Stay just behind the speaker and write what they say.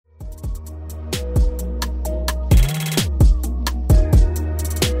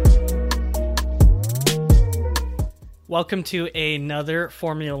Welcome to another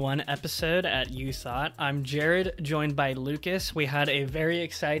Formula One episode at You Thought. I'm Jarod, joined by Lucas. We had a very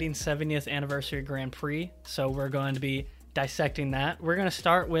exciting 70th Anniversary Grand Prix, so we're going to be dissecting that. We're going to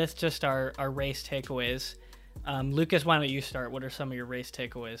start with just our race takeaways. Lucas, why don't you start? What are some of your race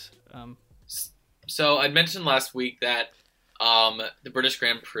takeaways? So I mentioned last week that the British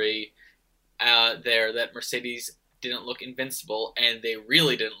Grand Prix that Mercedes didn't look invincible, and they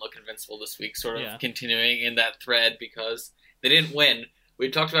really didn't look invincible this week, sort of continuing in that thread because they didn't win. We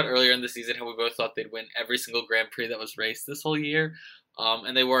talked about earlier in the season how we both thought they'd win every single Grand Prix that was raced this whole year,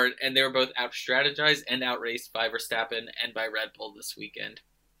 and they weren't, and they were both out-strategized and out-raced by Verstappen and by Red Bull this weekend.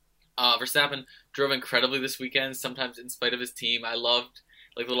 Verstappen drove incredibly this weekend, sometimes in spite of his team. I loved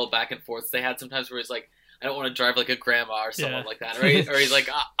like the little back and forths they had sometimes where he's like, I don't want to drive like a grandma or someone like that. Or he's like,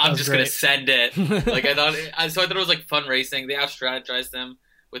 I'm just going to send it. Like I thought it was like fun racing. They out-strategized them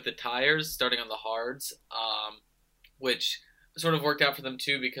with the tires starting on the hards, which sort of worked out for them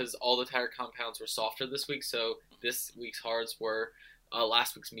too because all the tire compounds were softer this week. So this week's hards were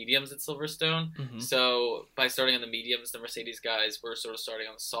last week's mediums at Silverstone. Mm-hmm. So by starting on the mediums, the Mercedes guys were sort of starting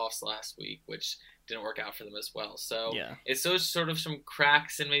on the softs last week, which didn't work out for them as well. So it's those sort of some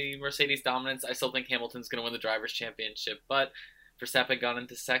cracks in maybe Mercedes dominance. I still think Hamilton's going to win the Drivers' Championship, but Verstappen got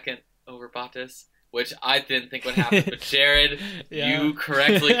into second over Bottas, which I didn't think would happen. But Jarod, you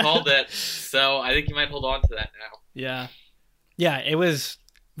correctly called it, so I think you might hold on to that now. Yeah, it was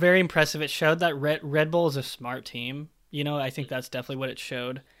very impressive. It showed that Red Bull is a smart team. You know, I think that's definitely what it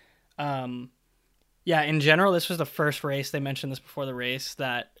showed. In general, this was the first race, they mentioned this before the race,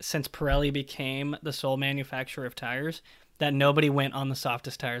 that since Pirelli became the sole manufacturer of tires, that nobody went on the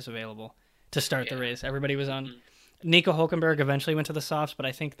softest tires available to start the race. Everybody was on... Nico Hülkenberg eventually went to the softs, but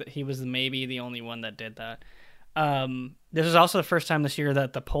I think that he was maybe the only one that did that. This was also the first time this year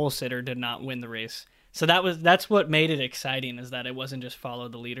that the pole sitter did not win the race. So that's what made it exciting, is that it wasn't just follow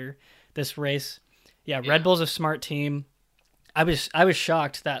the leader. This race, Red Bull's a smart team. I was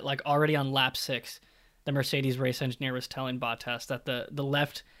shocked that like already on lap 6, the Mercedes race engineer was telling Bottas that the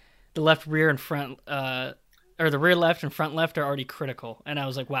left rear and front or the rear left and front left are already critical, and I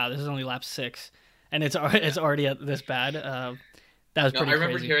was like, wow, this is only lap 6, and it's already this bad. That was pretty crazy. I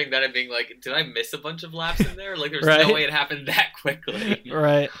remember hearing that and being like, did I miss a bunch of laps in there? Like, there's no way it happened that quickly.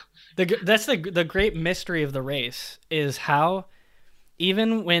 Right. That's the great mystery of the race is how.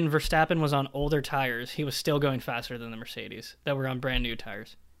 Even when Verstappen was on older tires, he was still going faster than the Mercedes that were on brand new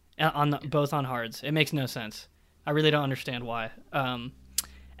tires, both on hards. It makes no sense. I really don't understand why.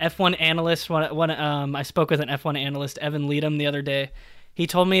 F1 analyst, I spoke with an F1 analyst, Evan Leadham, the other day. He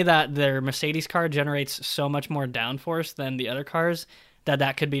told me that their Mercedes car generates so much more downforce than the other cars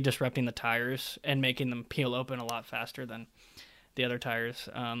that could be disrupting the tires and making them peel open a lot faster than the other tires.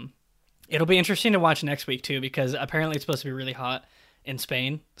 It'll be interesting to watch next week too, because apparently it's supposed to be really hot in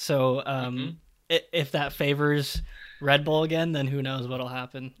Spain, so if that favors Red Bull again, then who knows what'll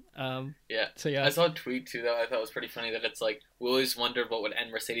happen. I saw a tweet too that I thought was pretty funny, that it's like, we always wondered what would end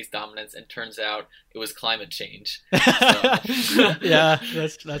Mercedes dominance, and turns out it was climate change. So,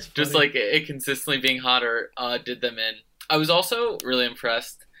 that's funny. Just like it consistently being hotter did them in. I was also really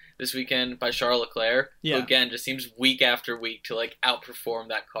impressed this weekend by Charles Leclerc, who again just seems week after week to like outperform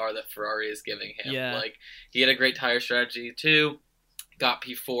that car that Ferrari is giving him. Like, he had a great tire strategy too. Got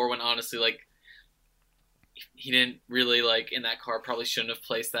P4 when honestly, like, he didn't really, like, in that car, probably shouldn't have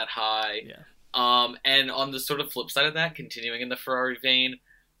placed that high. And on the sort of flip side of that, continuing in the Ferrari vein,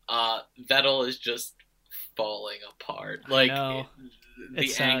 Vettel is just falling apart. Like,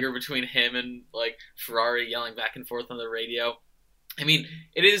 the anger between him and, like, Ferrari yelling back and forth on the radio. I mean,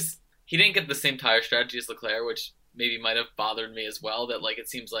 he didn't get the same tire strategy as Leclerc, which maybe might have bothered me as well, that, like, it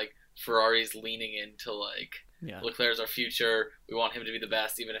seems like Ferrari's leaning into, like, Leclerc's our future. We want him to be the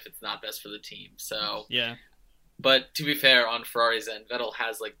best, even if it's not best for the team. So But to be fair, on Ferrari's end, Vettel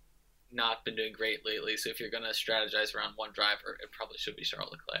has like not been doing great lately. So if you're gonna strategize around one driver, it probably should be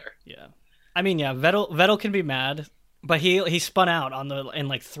Charles Leclerc. I mean, Vettel can be mad, but he spun out in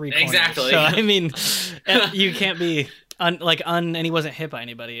like 3 corners. Exactly. So I mean, you can't be and he wasn't hit by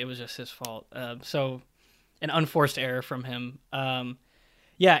anybody. It was just his fault. So an unforced error from him.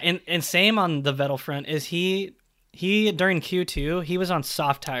 And same on the Vettel front is he during Q2 he was on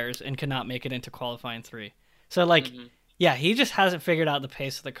soft tires and could not make it into qualifying 3. So he just hasn't figured out the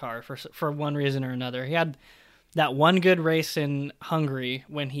pace of the car for one reason or another. He had that one good race in Hungary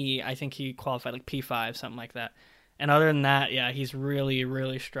when I think he qualified like P5, something like that. And other than that, he's really,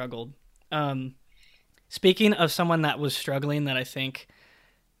 really struggled. Speaking of someone that was struggling that I think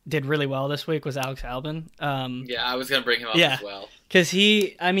did really well this week was Alex Albon. I was going to bring him up as well. Because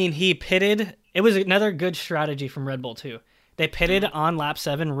he pitted it was another good strategy from Red Bull too. They pitted on lap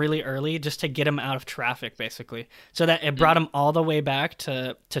 7 really early just to get him out of traffic, basically, so that it brought him all the way back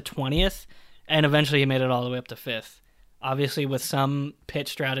to 20th, and eventually he made it all the way up to 5th. Obviously, with some pit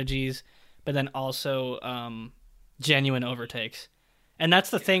strategies, but then also genuine overtakes. And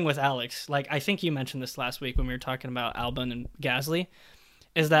that's the thing with Alex. Like, I think you mentioned this last week when we were talking about Albon and Gasly,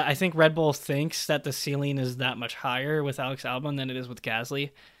 is that I think Red Bull thinks that the ceiling is that much higher with Alex Albon than it is with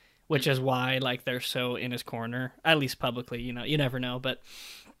Gasly, which is why like they're so in his corner, at least publicly. You know, you never know, but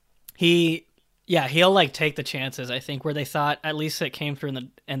he'll like take the chances. I think where they thought, at least it came through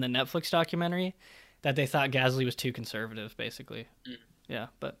in the Netflix documentary, that they thought Gasly was too conservative, basically. Yeah,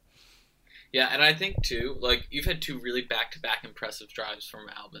 but. Yeah, and I think, too, like, you've had 2 really back-to-back impressive drives from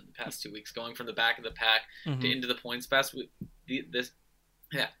Albon the past 2 weeks, going from the back of the pack to into the points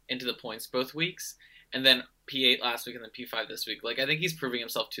into the points both weeks, and then P8 last week and then P5 this week. Like, I think he's proving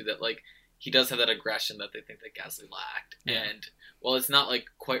himself, too, that, like, he does have that aggression that they think that Gasly lacked. Yeah. And while it's not, like,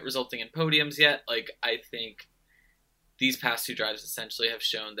 quite resulting in podiums yet, like, I think these past 2 drives essentially have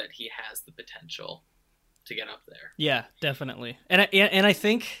shown that he has the potential to get up there. Yeah, definitely. And I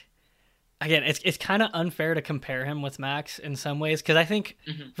think... Again, it's kind of unfair to compare him with Max in some ways, because I think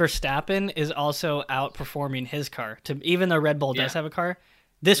Verstappen is also outperforming his car. Even though Red Bull does have a car,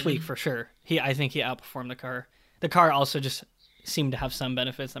 this week for sure, I think he outperformed the car. The car also just seemed to have some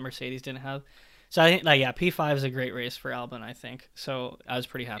benefits that Mercedes didn't have. So I think, P5 is a great race for Albon, I think. So I was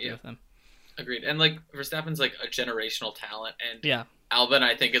pretty happy with him. Agreed. And like Verstappen's like a generational talent, and Albon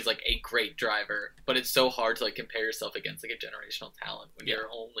I think is like a great driver, but it's so hard to like compare yourself against like a generational talent when you're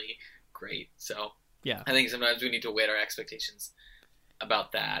only great. So I think sometimes we need to weight our expectations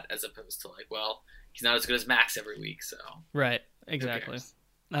about that as opposed to like, well, he's not as good as Max every week. So right, exactly.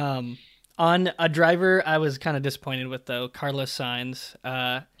 On a driver I was kind of disappointed with though, Carlos Sainz.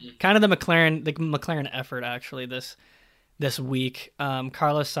 Kind of the McLaren effort actually this week.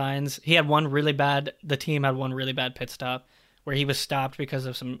 Carlos Sainz, the team had one really bad pit stop where he was stopped because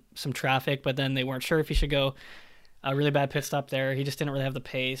of some traffic, but then they weren't sure if he should go. A really bad pit stop there. He just didn't really have the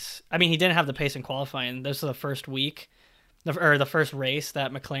pace. I mean, he didn't have the pace in qualifying. This was the first week, or the first race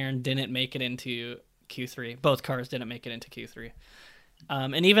that McLaren didn't make it into Q3. Both cars didn't make it into Q3.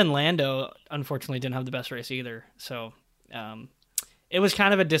 And even Lando, unfortunately, didn't have the best race either. So it was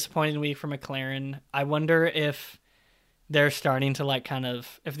kind of a disappointing week for McLaren. I wonder if they're starting to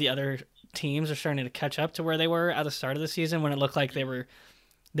if the other teams are starting to catch up to where they were at the start of the season when it looked like they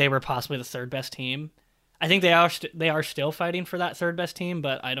were possibly the third best team. I think they are still fighting for that third best team,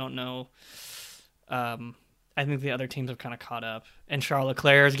 but I don't know. I think the other teams have kind of caught up, and Charles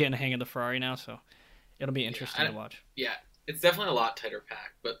Leclerc is getting a hang of the Ferrari now, so it'll be interesting to watch. Yeah, it's definitely a lot tighter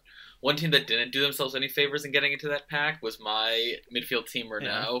pack, but one team that didn't do themselves any favors in getting into that pack was my midfield team,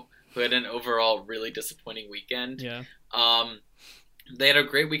 Renault, who had an overall really disappointing weekend. Yeah. They had a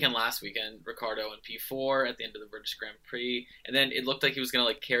great weekend last weekend, Ricciardo in P4 at the end of the British Grand Prix, and then it looked like he was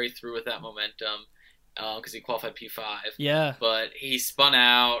going to carry through with that momentum. Because he qualified P5. Yeah. But he spun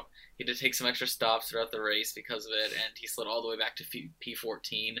out. He had to take some extra stops throughout the race because of it, and he slid all the way back to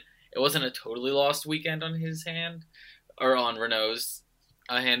P14. It wasn't a totally lost weekend on his hand, or on Renault's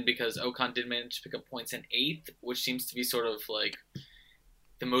hand, because Ocon did manage to pick up points in 8th, which seems to be sort of like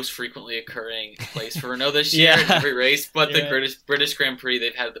the most frequently occurring place for Renault this year in every race. But the British Grand Prix,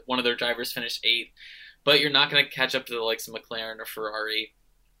 they've had one of their drivers finish 8th. But you're not going to catch up to the likes of McLaren or Ferrari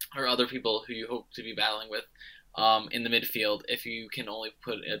or other people who you hope to be battling with in the midfield if you can only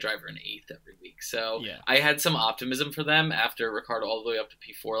put a driver in 8th every week. So I had some optimism for them after Ricciardo all the way up to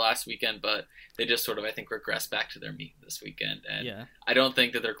P4 last weekend, but they just sort of, I think, regressed back to their mean this weekend. And I don't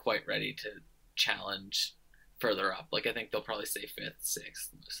think that they're quite ready to challenge further up. Like, I think they'll probably stay 5th, 6th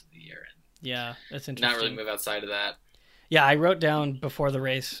most of the year. And that's interesting. Not really move outside of that. Yeah, I wrote down before the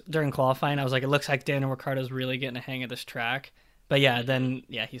race, during qualifying, I was like, it looks like Daniel Ricciardo's really getting a hang of this track. But then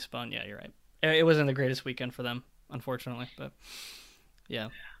he spun. Yeah, you're right. It wasn't the greatest weekend for them, unfortunately. But yeah.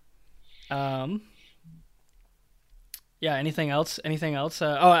 Anything else?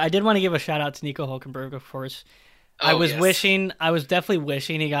 I did want to give a shout out to Nico Hulkenberg, of course. I was definitely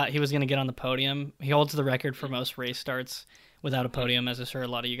wishing he was going to get on the podium. He holds the record for most race starts without a podium, as I'm sure a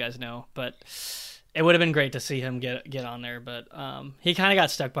lot of you guys know. But it would have been great to see him get on there. But he kind of got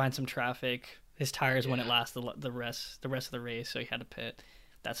stuck behind some traffic. His tires wouldn't last the rest of the race, so he had to pit.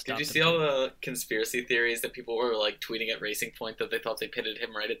 That stopped. Did you see all the conspiracy theories that people were like tweeting at Racing Point that they thought they pitted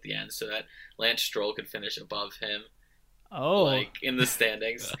him right at the end so that Lance Stroll could finish above him? Oh, like in the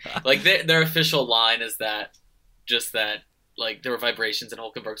standings. Like their official line is that like there were vibrations in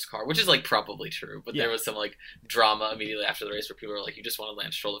Hulkenberg's car, which is like probably true, but there was some like drama immediately after the race where people were like, you just wanted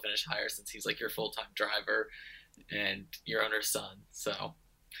Lance Stroll to finish higher since he's like your full-time driver and your owner's son. So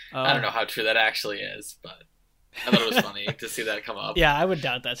I don't know how true that actually is, but I thought it was funny to see that come up. Yeah, I would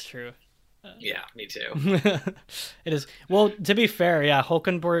doubt that's true. Yeah, me too. It is. Well, to be fair, yeah,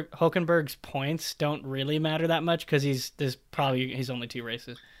 Hulkenberg's points don't really matter that much because he's only 2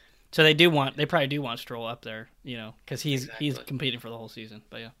 races. So they probably do want Stroll up there, because he's competing for the whole season.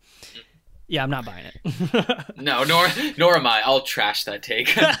 But yeah, I'm not buying it. No, nor am I. I'll trash that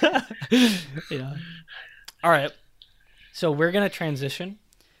take. Yeah. All right. So we're gonna transition.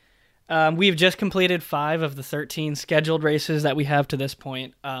 We've just completed 5 of the 13 scheduled races that we have to this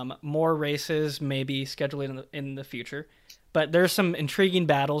point. More races may be scheduled in the future, but there's some intriguing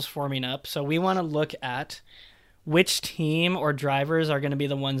battles forming up. So we want to look at which team or drivers are going to be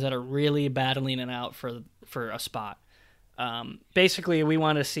the ones that are really battling it out for a spot. Basically, we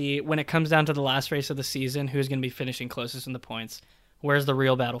want to see, when it comes down to the last race of the season, who's going to be finishing closest in the points. Where's the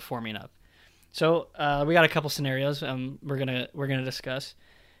real battle forming up? So we got a couple scenarios we're gonna discuss.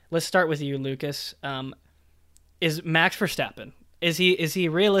 Let's start with you, Lucas. Is Max Verstappen, is he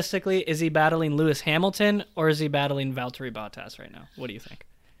realistically, is he battling Lewis Hamilton or is he battling Valtteri Bottas right now? What do you think?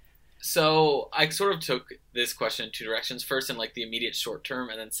 So I sort of took this question in 2 directions. First in like the immediate short term,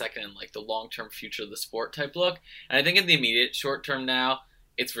 and then second in like the long-term future of the sport type look. And I think in the immediate short term now,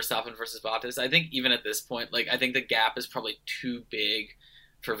 it's Verstappen versus Bottas. I think even at this point, like I think the gap is probably too big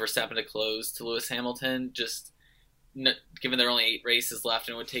for Verstappen to close to Lewis Hamilton, just given there are only 8 races left,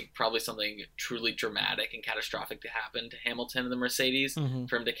 and it would take probably something truly dramatic and catastrophic to happen to Hamilton and the Mercedes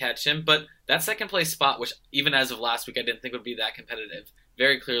for him to catch him. But that second place spot, which even as of last week I didn't think would be that competitive,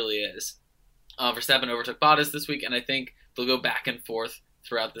 very clearly is. Verstappen overtook Bottas this week, and I think they'll go back and forth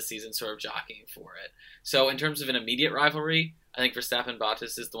throughout the season, sort of jockeying for it. So in terms of an immediate rivalry, I think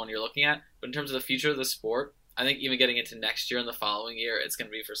Verstappen-Bottas is the one you're looking at. But in terms of the future of the sport, I think even getting into next year and the following year, it's going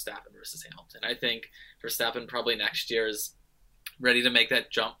to be Verstappen versus Hamilton. I think Verstappen probably next year is ready to make that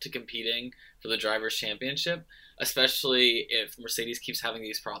jump to competing for the Drivers' Championship, especially if Mercedes keeps having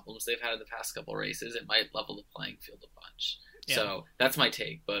these problems they've had in the past couple races. It might level the playing field a bunch. Yeah. So that's my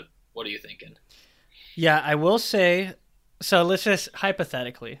take, but what are you thinking? Yeah, I will say, so let's just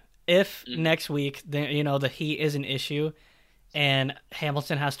hypothetically, if next week, the heat is an issue and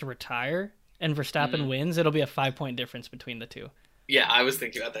Hamilton has to retire and Verstappen wins, it'll be a 5-point difference between the two. Yeah, I was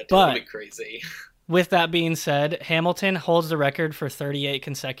thinking about that too. It'll be crazy. With that being said, Hamilton holds the record for 38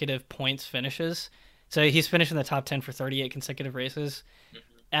 consecutive points finishes. So he's finished in the top 10 for 38 consecutive races.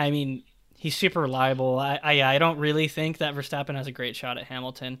 I mean, he's super reliable. I don't really think that Verstappen has a great shot at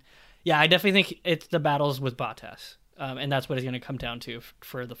Hamilton. Yeah, I definitely think it's the battles with Bottas. And that's what it's going to come down to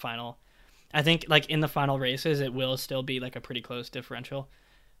for the final. I think like in the final races, it will still be like a pretty close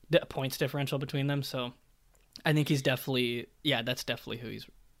points differential between them. So I think he's definitely, that's definitely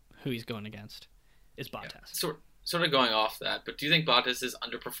who he's going against is Bottas. Yeah. Sort of going off that, but do you think Bottas is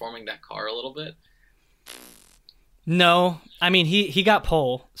underperforming that car a little bit? No, I mean he got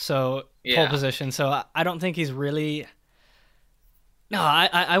pole position, so I don't think he's really. No,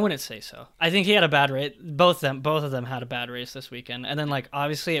 I wouldn't say so. I think he had a bad race. Both of them had a bad race this weekend, and then like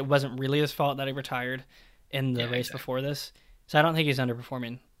obviously it wasn't really his fault that he retired in the race before this. So I don't think he's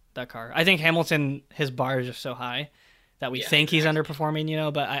underperforming that car. I think Hamilton, his bar is just so high that we think he's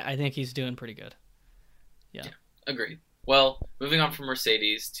underperforming, but I think he's doing pretty good. Yeah, agreed. Well, moving on from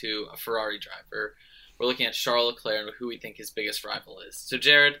Mercedes to a Ferrari driver, we're looking at Charles Leclerc and who we think his biggest rival is. So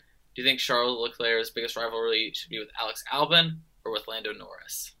Jared, do you think Charles Leclerc's biggest rivalry should be with Alex Albon or with Lando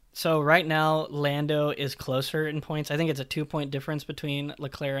Norris? So right now, Lando is closer in points. I think it's a 2-point difference between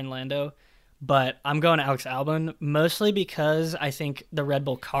Leclerc and Lando. But I'm going Alex Albon, mostly because I think the Red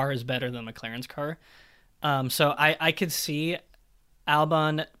Bull car is better than McLaren's car. So I could see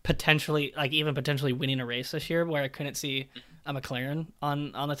Albon potentially winning a race this year, where I couldn't see a McLaren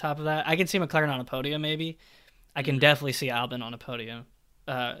on the top of that. I can see McLaren on a podium maybe. I can definitely see Albon on a podium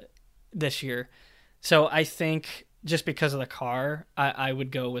this year. So I think just because of the car, I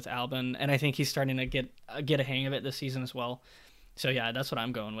would go with Albon, and I think he's starting to get a hang of it this season as well. So yeah, that's what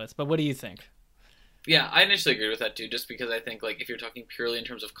I'm going with. But what do you think? Yeah, I initially agree with that too, just because I think like if you're talking purely in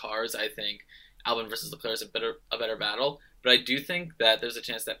terms of cars, I think Albon versus Leclerc is a better battle. But I do think that there's a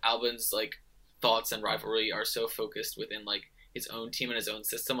chance that Albon's like thoughts and rivalry are so focused within like his own team and his own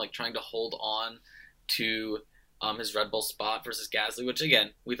system, like trying to hold on to his Red Bull spot versus Gasly, which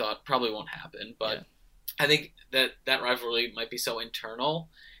again we thought probably won't happen. But I think that rivalry might be so internal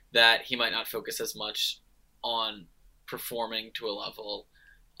that he might not focus as much on performing to a level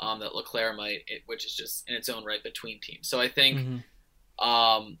that Leclerc might, which is just in its own right between teams. So I think,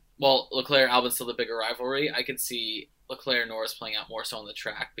 Mm-hmm. well, Leclerc Albon's still the bigger rivalry. I could see Leclerc and Norris playing out more so on the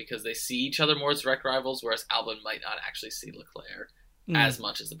track because they see each other more as direct rivals, whereas Albon might not actually see Leclerc as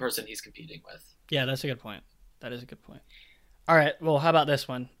much as the person he's competing with. Yeah, that's a good point. That is a good point. All right, well, how about this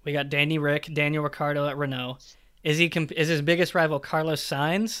one? We got Daniel Ricciardo at Renault. Is his biggest rival Carlos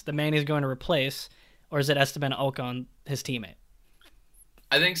Sainz, the man he's going to replace, or is it Esteban Ocon, his teammate?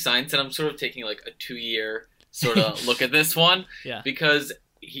 I think Sainz, and I'm sort of taking like a 2-year sort of look at this one, because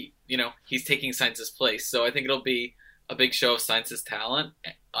he's taking Sainz's place. So I think it'll be a big show of Sainz's talent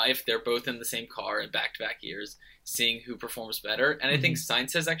if they're both in the same car in back-to-back years, seeing who performs better. And I think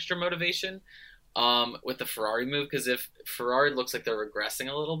Sainz has extra motivation with the Ferrari move, because if Ferrari looks like they're regressing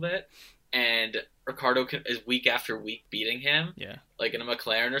a little bit and Ricciardo is week after week beating him, like in a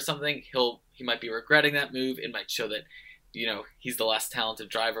McLaren or something, he might be regretting that move. It might show that he's the less talented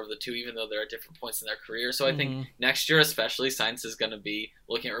driver of the two, even though they're at different points in their career. So I think next year especially, Sainz is going to be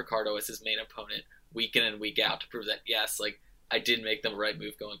looking at Ricciardo as his main opponent week in and week out to prove that, yes, like, I did make the right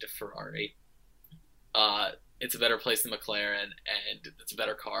move going to Ferrari. It's a better place than McLaren, and it's a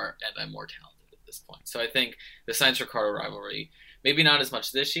better car, and I'm more talented at this point. So I think the Sainz-Ricciardo rivalry, maybe not as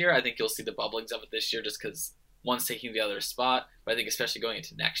much this year. I think you'll see the bubblings of it this year just because one's taking the other's spot. But I think especially going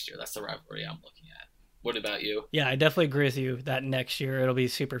into next year, that's the rivalry I'm looking at. What about you? Yeah, I definitely agree with you that next year it'll be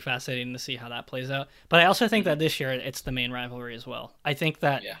super fascinating to see how that plays out. But I also think that this year it's the main rivalry as well. I think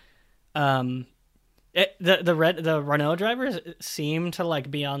that the Renault drivers seem to like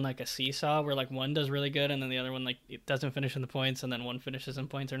be on like a seesaw where like one does really good and then the other one like it doesn't finish in the points and then one finishes in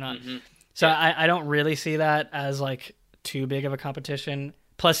points or not. So I don't really see that as like too big of a competition.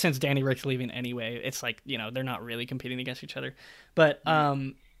 Plus, since Danny Rick's leaving anyway, it's like they're not really competing against each other. But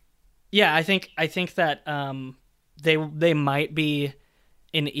yeah, I think that they might be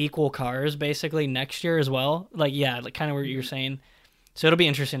in equal cars basically next year as well. Like kind of what you're saying. So it'll be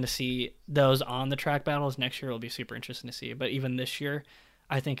interesting to see those on the track battles next year. It'll be super interesting to see. But even this year,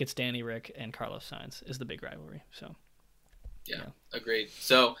 I think it's Danny Rick and Carlos Sainz is the big rivalry. So yeah, agreed.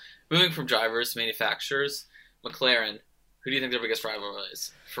 So moving from drivers to manufacturers, McLaren, who do you think their biggest rival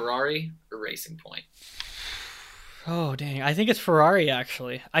is? Ferrari or Racing Point? Oh, dang. I think it's Ferrari,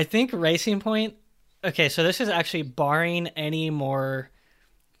 actually. I think Racing Point... Okay, so this is actually barring any more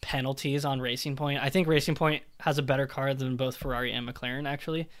penalties on Racing Point. I think Racing Point has a better car than both Ferrari and McLaren,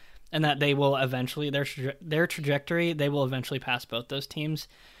 actually, and that they will eventually... Their trajectory, they will eventually pass both those teams,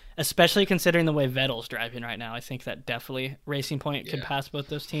 especially considering the way Vettel's driving right now. I think that definitely Racing Point could pass both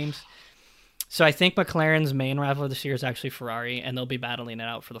those teams. So I think McLaren's main rival this year is actually Ferrari, and they'll be battling it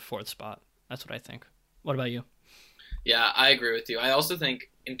out for the 4th spot. That's what I think. What about you? Yeah, I agree with you. I also think,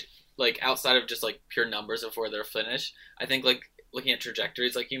 outside of just, like, pure numbers of where they're finished, I think, like, looking at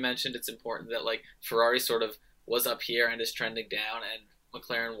trajectories, like you mentioned, it's important that, like, Ferrari sort of was up here and is trending down, and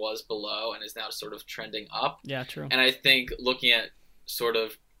McLaren was below and is now sort of trending up. Yeah, true. And I think looking at sort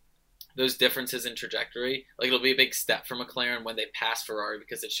of those differences in trajectory, like, it'll be a big step for McLaren when they pass Ferrari,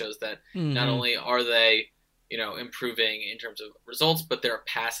 because it shows that not only are they improving in terms of results, but they're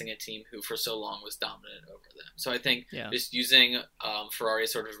passing a team who for so long was dominant over them. So I think just using Ferrari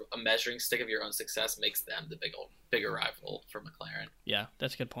as sort of a measuring stick of your own success makes them the bigger rival for McLaren. Yeah,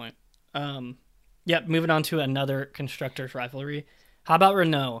 that's a good point. Moving on to another constructors rivalry. How about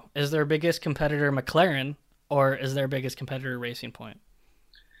Renault? Is their biggest competitor McLaren, or is their biggest competitor Racing Point?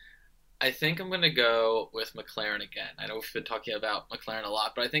 I think I'm going to go with McLaren again. I know we've been talking about McLaren a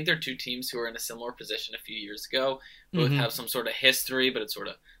lot, but I think they're two teams who were in a similar position a few years ago. Both have some sort of history, but it's sort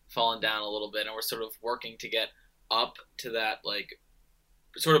of fallen down a little bit, and we're sort of working to get up to that, like,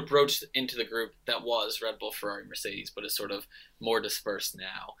 sort of broached into the group that was Red Bull, Ferrari, Mercedes, but is sort of more dispersed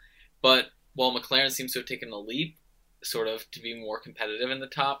now. But while McLaren seems to have taken a leap sort of to be more competitive in the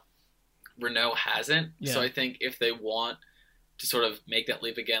top, Renault hasn't. Yeah. So I think if they want to sort of make that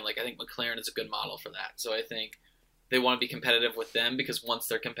leap again, like, I think McLaren is a good model for that. So I think they want to be competitive with them, because once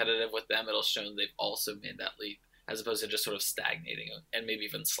they're competitive with them, it'll show they've also made that leap, as opposed to just sort of stagnating and maybe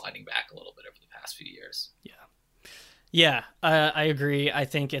even sliding back a little bit over the past few years. Yeah, I agree. I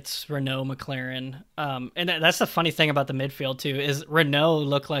think it's Renault, McLaren. And that's the funny thing about the midfield, too, is Renault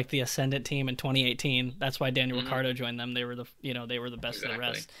looked like the ascendant team in 2018. That's why Daniel Ricciardo joined them. They were the best of the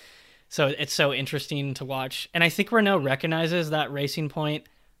rest. So it's so interesting to watch. And I think Renault recognizes that Racing Point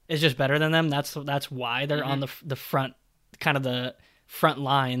is just better than them. That's why they're on the front, kind of the front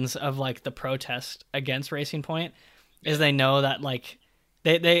lines of, like, the protest against Racing Point, is they know that, like,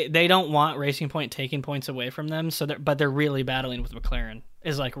 they don't want Racing Point taking points away from them. But they're really battling with McLaren,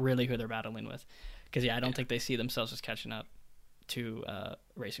 is, like, really who they're battling with. Because, I don't think they see themselves as catching up to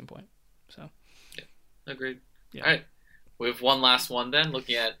Racing Point. So, yeah, agreed. Yeah. All right, we have one last one then.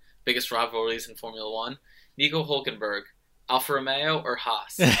 Looking at biggest rivalries in Formula One: Nico Hülkenberg, Alfa Romeo, or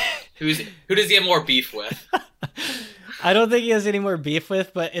Haas? Who does he have more beef with? I don't think he has any more beef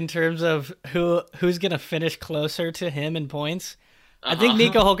with, but in terms of who's gonna finish closer to him in points. I think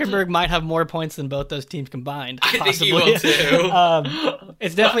Nico Hülkenberg might have more points than both those teams combined. I think he will too.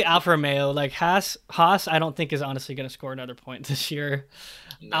 It's definitely Alfa Romeo. Like Haas, I don't think is honestly going to score another point this year.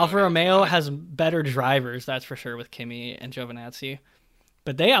 No, Alfa Romeo has better drivers, that's for sure, with Kimi and Giovinazzi.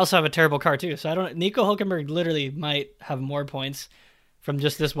 But they also have a terrible car too. So Nico Hülkenberg literally might have more points from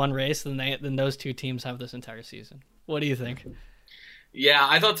just this one race than those two teams have this entire season. What do you think? Yeah,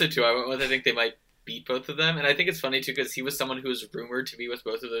 I thought so too. I think they might beat both of them, and I think it's funny too because he was someone who was rumored to be with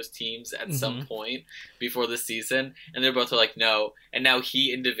both of those teams at some point before the season, and they're both like no, and now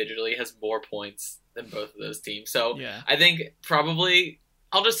he individually has more points than both of those teams. So yeah. I think probably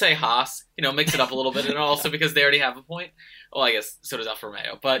I'll just say Haas, mix it up a little bit, and also because they already have a point. Well, I guess so does Alfa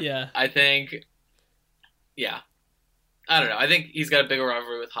Romeo, but yeah. I think, I don't know. I think he's got a bigger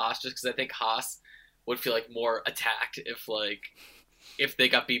rivalry with Haas just because I think Haas would feel like more attacked if they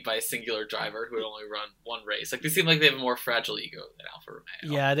got beat by a singular driver who would only run one race. Like, they seem like they have a more fragile ego than Alfa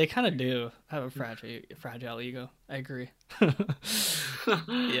Romeo. Yeah, they kind of do have a fragile ego. I agree.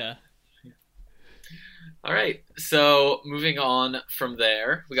 Yeah. All right, so moving on from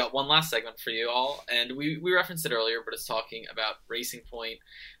there, we got one last segment for you all, and we referenced it earlier, but it's talking about Racing Point,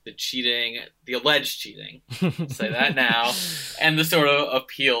 the cheating, the alleged cheating, say that now, and the sort of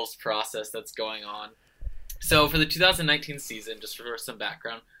appeals process that's going on. So for the 2019 season, just for some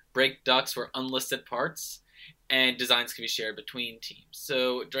background, brake ducts were unlisted parts, and designs could be shared between teams.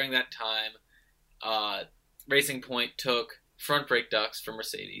 So during that time, Racing Point took front brake ducts from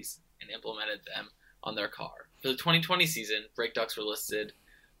Mercedes and implemented them on their car. For the 2020 season, brake ducts were listed,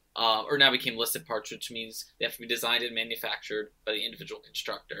 or now became listed parts, which means they have to be designed and manufactured by the individual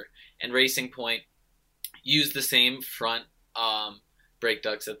constructor. And Racing Point used the same front brake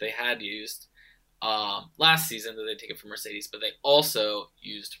ducts that they had used last season that they take it from Mercedes, but they also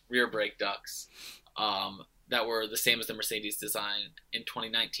used rear brake ducts that were the same as the Mercedes design in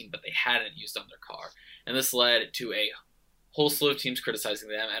 2019, but they hadn't used on their car. And this led to a whole slew of teams criticizing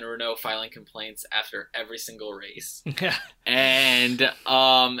them, and Renault filing complaints after every single race. And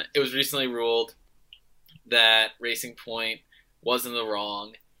it was recently ruled that Racing Point was in the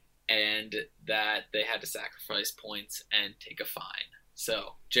wrong and that they had to sacrifice points and take a fine.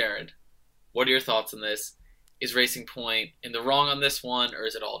 So, Jarod, what are your thoughts on this? Is Racing Point in the wrong on this one, or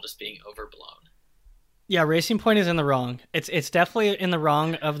is it all just being overblown? Yeah, Racing Point is in the wrong. It's definitely in the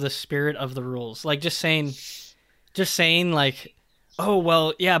wrong of the spirit of the rules. Like, just saying like, oh,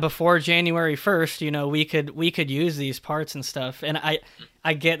 well, yeah, before January 1st, we could use these parts and stuff. And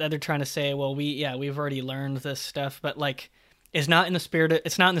I get that they're trying to say, well, we've already learned this stuff, but like, it's not in the spirit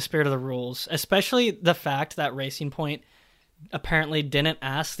of the rules, especially the fact that Racing Point apparently didn't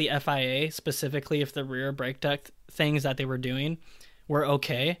ask the FIA specifically if the rear brake duct things that they were doing were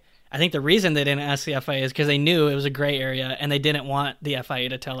okay. I think the reason they didn't ask the FIA is because they knew it was a gray area and they didn't want the FIA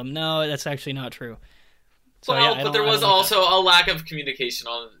to tell them, no, that's actually not true. So, but there was also a lack of communication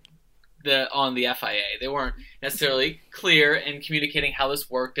on the FIA. They weren't necessarily clear in communicating how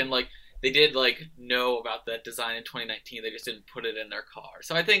this worked, and like they did know about that design in 2019. They just didn't put it in their car.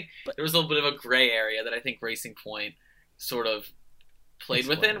 So I think there was a little bit of a gray area that I think Racing Point sort of played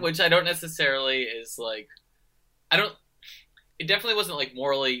within, which I don't necessarily is like it definitely wasn't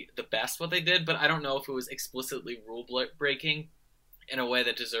morally the best what they did, but I don't know if it was explicitly rule breaking in a way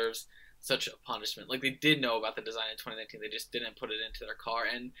that deserves such a punishment. Like, they did know about the design in 2019, they just didn't put it into their car.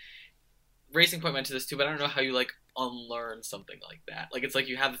 And Racing Point mentioned this too, but I don't know how you unlearn something like that. Like, it's like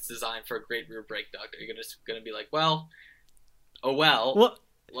you have this design for a great rear brake duct. Are you just gonna be like, well,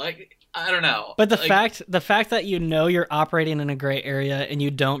 I don't know. But the fact that you're operating in a gray area and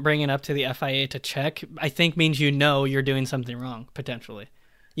you don't bring it up to the FIA to check, I think means you're doing something wrong potentially.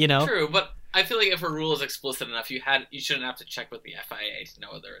 True, but I feel like if a rule is explicit enough, you shouldn't have to check with the FIA to know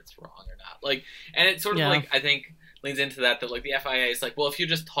whether it's wrong or not. And it's sort of I think leans into that the FIA is like, well, if you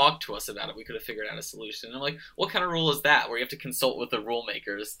just talked to us about it, we could have figured out a solution. And I'm like, what kind of rule is that? Where you have to consult with the rule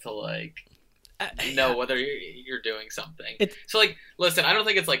makers to know whether you're doing something. So listen, I don't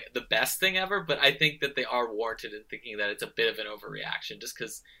think it's the best thing ever, but I think that they are warranted in thinking that it's a bit of an overreaction, just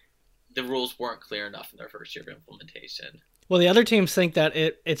because the rules weren't clear enough in their first year of implementation. Well, the other teams think that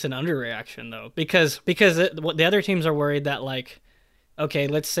it's an underreaction, though, because the other teams are worried that, okay,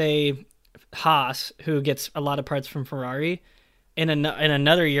 let's say Haas, who gets a lot of parts from Ferrari, in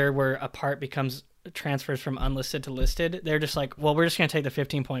another year where a part becomes transfers from unlisted to listed, they're just like, well, we're just going to take the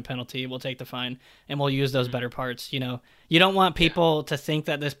 15-point penalty, we'll take the fine, and we'll use those better parts. You know, you don't want people to think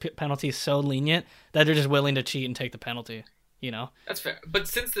that this penalty is so lenient that they're just willing to cheat and take the penalty. You know, that's fair. But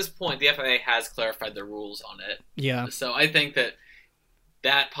since this point, the FIA has clarified the rules on it. Yeah. So I think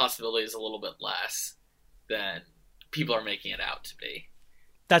that possibility is a little bit less than people are making it out to be.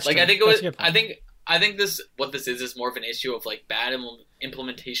 That's like true. I think it was. I think what this is more of an issue of like bad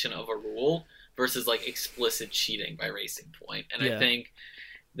implementation of a rule versus like explicit cheating by Racing Point. And I think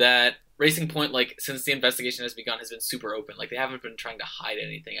that Racing Point, like since the investigation has begun, has been super open. Like they haven't been trying to hide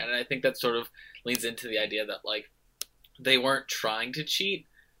anything, and I think that sort of leans into the idea that like they weren't trying to cheat,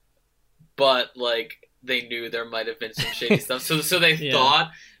 but like they knew there might have been some shady stuff. So they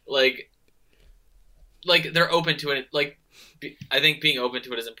thought like they're open to it. Like I think being open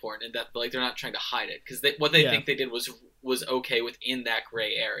to it is important, and that like they're not trying to hide it because what they think they did was okay within that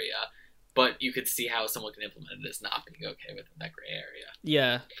gray area. But you could see how someone can implement it as not being okay within that gray area.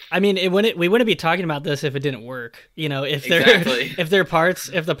 Yeah, I mean, we wouldn't be talking about this if it didn't work. You know, if the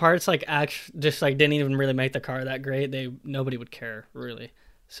parts like just like didn't even really make the car that great, nobody would care really.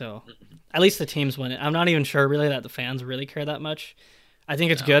 So at least the teams win it. I'm not even sure really that the fans really care that much. I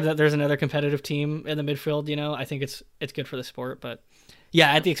think it's good that there's another competitive team in the midfield. You know, I think it's good for the sport, but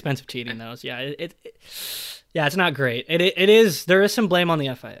yeah, at the expense of cheating, though. Yeah, it's not great. It is. There is some blame on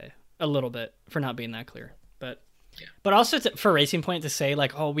the FIA. A little bit for not being that clear, but also for Racing Point to say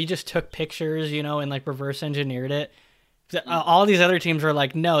like, oh, we just took pictures, you know, and like reverse engineered it. All these other teams were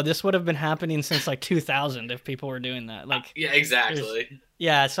like, no, this would have been happening since like 2000 if people were doing that. Like, yeah, exactly.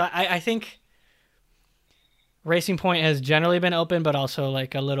 Yeah, so I think Racing Point has generally been open, but also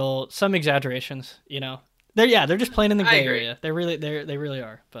like some exaggerations. You know, they're just playing in the gray area. They really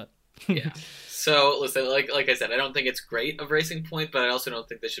are. But yeah. So, listen, like I said, I don't think it's great of Racing Point, but I also don't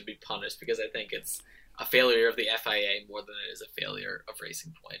think they should be punished because I think it's a failure of the FIA more than it is a failure of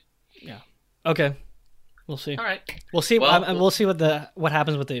Racing Point. Yeah. Okay. We'll see. All right. We'll see. We'll see what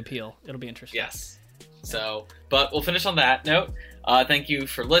happens with the appeal. It'll be interesting. Yes. So, but we'll finish on that note. Thank you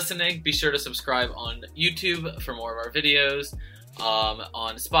for listening. Be sure to subscribe on YouTube for more of our videos,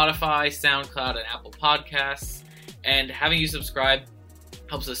 on Spotify, SoundCloud, and Apple Podcasts. And having you subscribe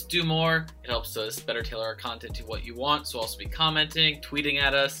helps us do more. It helps us better tailor our content to what you want. So also be commenting, tweeting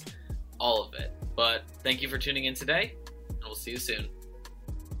at us, all of it. But thank you for tuning in today, and we'll see you soon.